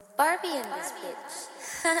Barbie in this bitch.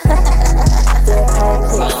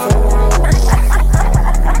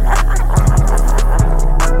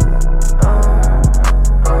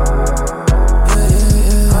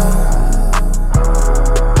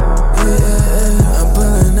 I'm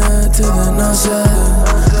pulling up to the north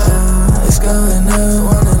side. It's going up,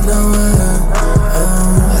 wanna know what?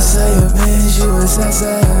 I saw your bitch, you was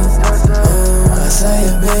outside. I saw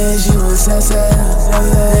your bitch, you was outside.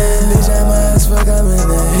 Bitch, I might as fuck, I'm in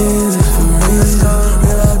the hills, for real.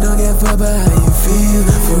 Real life don't get fucked, but how you feel,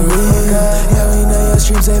 for real. Yeah, we know your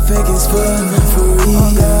streams ain't fake as fuck, for real.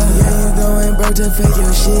 Yeah, you going broke to fake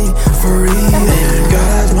your shit, for real.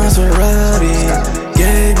 God's Maserati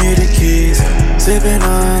gave me the keys, sipping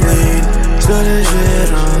on lean, spilling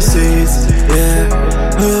shit on seats, yeah.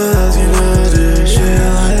 Who else you know do shit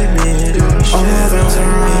like me, do shit? All my friends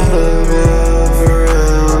around the world, for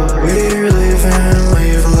real. We really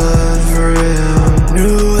family flood, for real.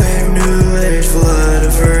 New age flood,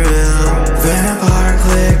 for real. Vampire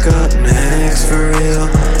click up next, for real.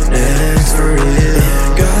 Next, for real.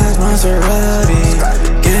 God's Maserati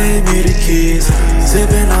gave me the keys,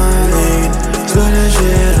 sipping on lean, spilling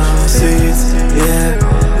shit on seats, yeah.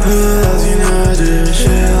 Who else you know do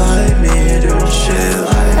shit like me, do shit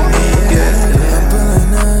like me, yeah. I'm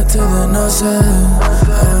pulling up to the north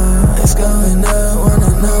side. It's going up,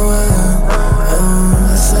 wanna know what?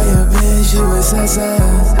 I saw your bitch, you was outside.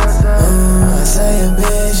 I saw your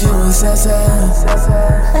bitch, you was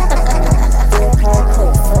outside.